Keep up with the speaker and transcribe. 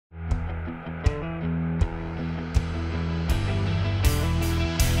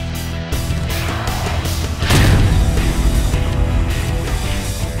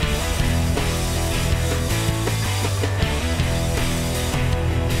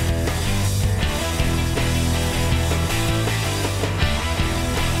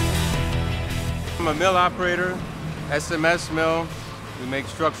I'm a mill operator, SMS mill. We make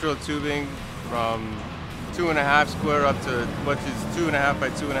structural tubing from 2.5 square up to, which is 2.5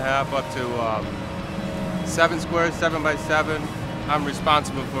 by 2.5, up to 7 square, 7 by 7. I'm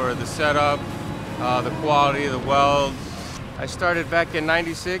responsible for the setup, the quality, the welds. I started back in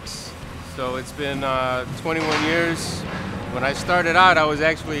 '96, so it's been 21 years. When I started out, I was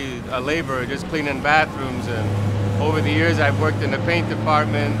actually a laborer, just cleaning bathrooms, and over the years I've worked in the paint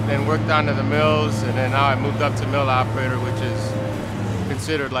department, then worked onto the mills, and then now I moved up to mill operator, which is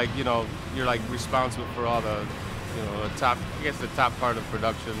considered like, you know, you're like responsible for all the, you know, the top, I guess the top part of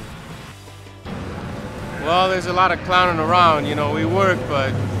production. Well, there's a lot of clowning around, you know, we work,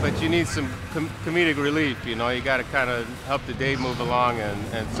 but you need some comedic relief, you know, you got to kind of help the day move along,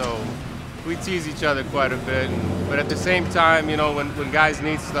 and so we tease each other quite a bit, but at the same time, you know, when guys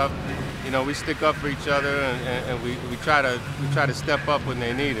need stuff, you know, we stick up for each other, and we try to step up when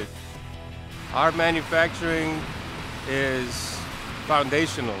they need it. Our manufacturing is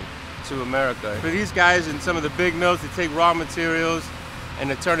foundational to America. For these guys in some of the big mills, they take raw materials and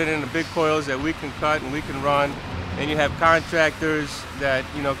they turn it into big coils that we can cut and we can run. And you have contractors that,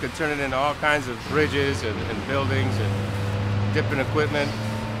 you know, can turn it into all kinds of bridges and buildings and different equipment.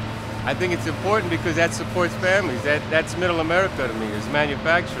 I think it's important because that supports families. That's middle America to me, is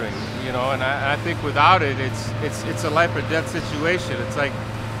manufacturing, you know, and I think without it, it's a life or death situation. It's like,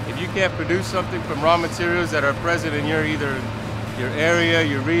 if you can't produce something from raw materials that are present in your either your area,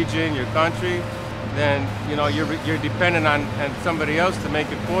 your region, your country, then, you know, you're dependent on somebody else to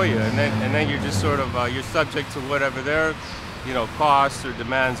make it for you, and then you're just sort of you're subject to whatever their, you know, costs or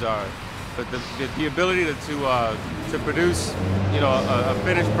demands are. But the ability to produce, you know, a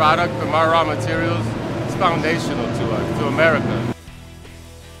finished product from our raw materials is foundational to us, to America.